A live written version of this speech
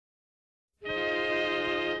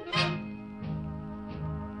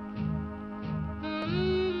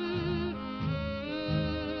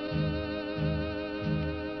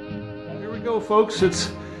go, folks.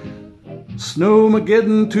 It's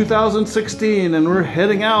Snowmageddon 2016, and we're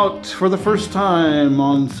heading out for the first time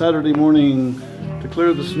on Saturday morning to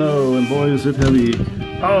clear the snow, and boy is it heavy.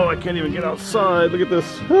 Oh, I can't even get outside. Look at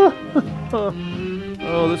this.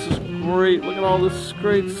 Oh, this is great. Look at all this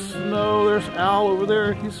great snow. There's Al over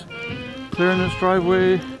there. He's clearing his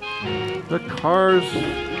driveway. The car's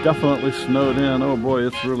definitely snowed in. Oh boy,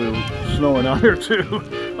 it's really snowing out here too.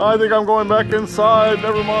 I think I'm going back inside.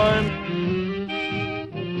 Never mind.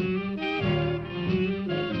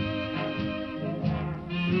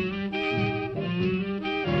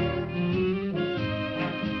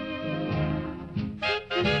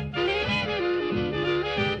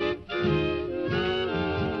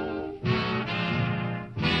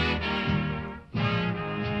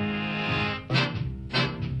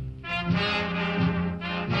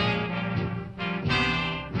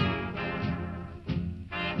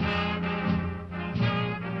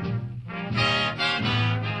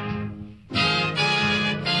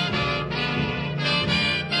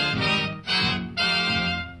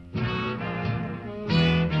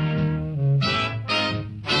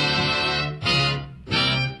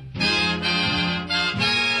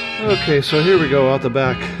 Okay, so here we go out the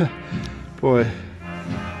back. Boy,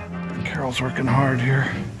 Carol's working hard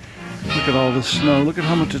here. Look at all this snow. Look at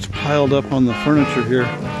how much it's piled up on the furniture here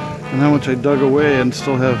and how much I dug away, and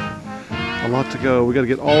still have a lot to go. We got to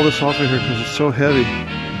get all this off of here because it's so heavy.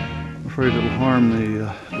 I'm afraid it'll harm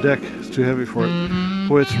the deck. It's too heavy for it.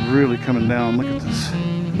 Boy, it's really coming down. Look at this.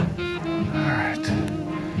 All right.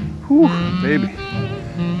 Whew, baby.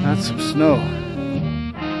 That's some snow.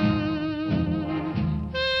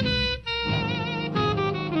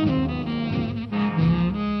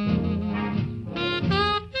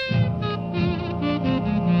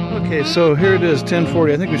 Okay, so here it is,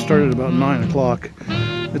 10:40. I think we started about 9 o'clock.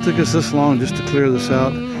 It took us this long just to clear this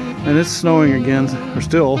out. And it's snowing again, or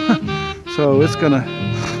still. So it's gonna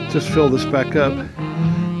just fill this back up.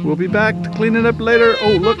 We'll be back to clean it up later.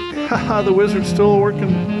 Oh, look, haha, the wizard's still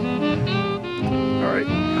working. All right,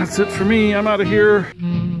 that's it for me. I'm out of here.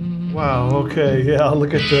 Wow, okay, yeah,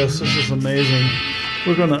 look at this. This is amazing.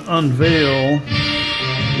 We're gonna unveil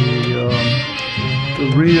the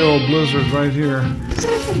real blizzard right here.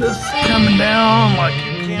 This is coming down like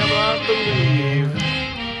you cannot believe.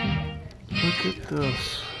 Look at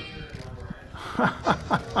this.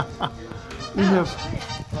 We have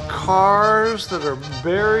cars that are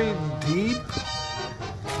buried deep.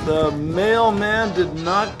 The mailman did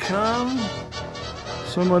not come.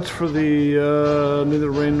 So much for the neither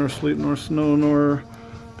rain nor sleet nor snow nor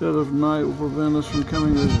dead of night will prevent us from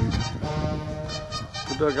coming to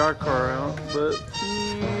dug our car out. But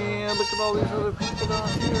yeah, look at all these other people down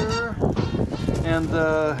here. And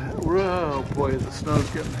oh boy, the snow's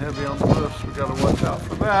getting heavy on the roofs. We gotta watch out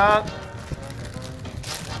for that.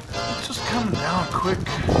 It's just coming down quick.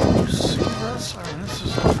 Can you see this? I mean, this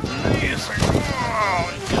is amazing.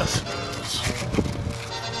 Oh, yes, it is.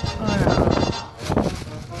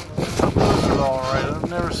 It's a blizzard, all right. I've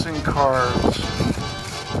never seen cars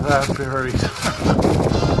that buried.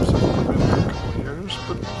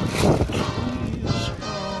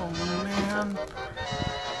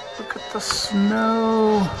 The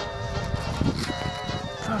snow.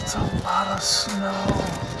 That's a lot of snow.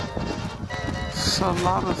 It's a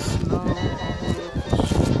lot of snow.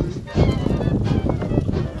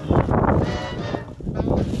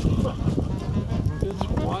 It's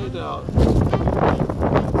white out.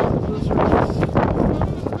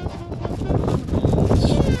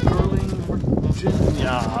 Sterling,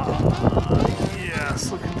 Virginia.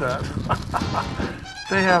 Yes, look at that.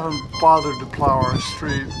 They haven't bothered to plow our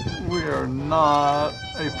street. We are not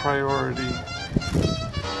a priority.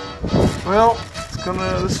 Well,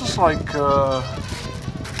 this is like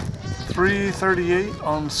 3:38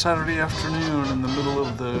 on Saturday afternoon in the middle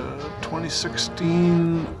of the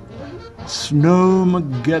 2016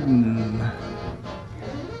 Snowmageddon.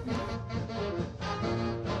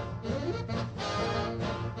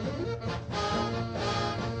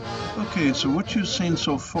 Okay, so what you've seen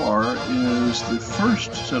so far is the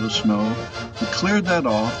first set of snow. We cleared that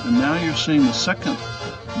off, and now you're seeing the second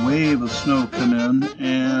wave of snow come in,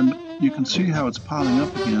 and you can see how it's piling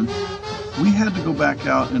up again. We had to go back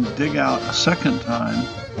out and dig out a second time.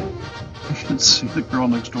 You can see the girl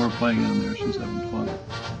next door playing in there. She's having fun.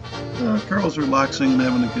 Carol's relaxing and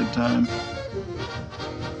having a good time.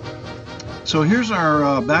 So here's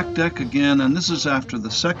our back deck again, and this is after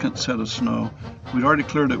the second set of snow. We'd already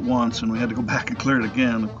cleared it once, and we had to go back and clear it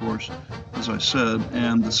again, of course, as I said.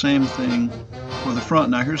 And the same thing for the front.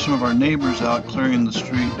 Now here's some of our neighbors out clearing the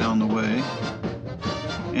street down the way.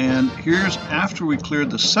 And here's after we cleared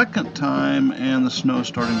the second time and the snow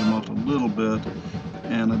starting to melt a little bit.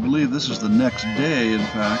 And I believe this is the next day, in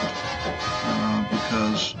fact,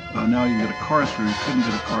 because now you can get a car through. You couldn't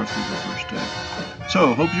get a car through the first day.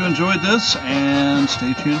 So, hope you enjoyed this, and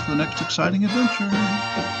stay tuned for the next exciting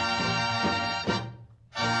adventure.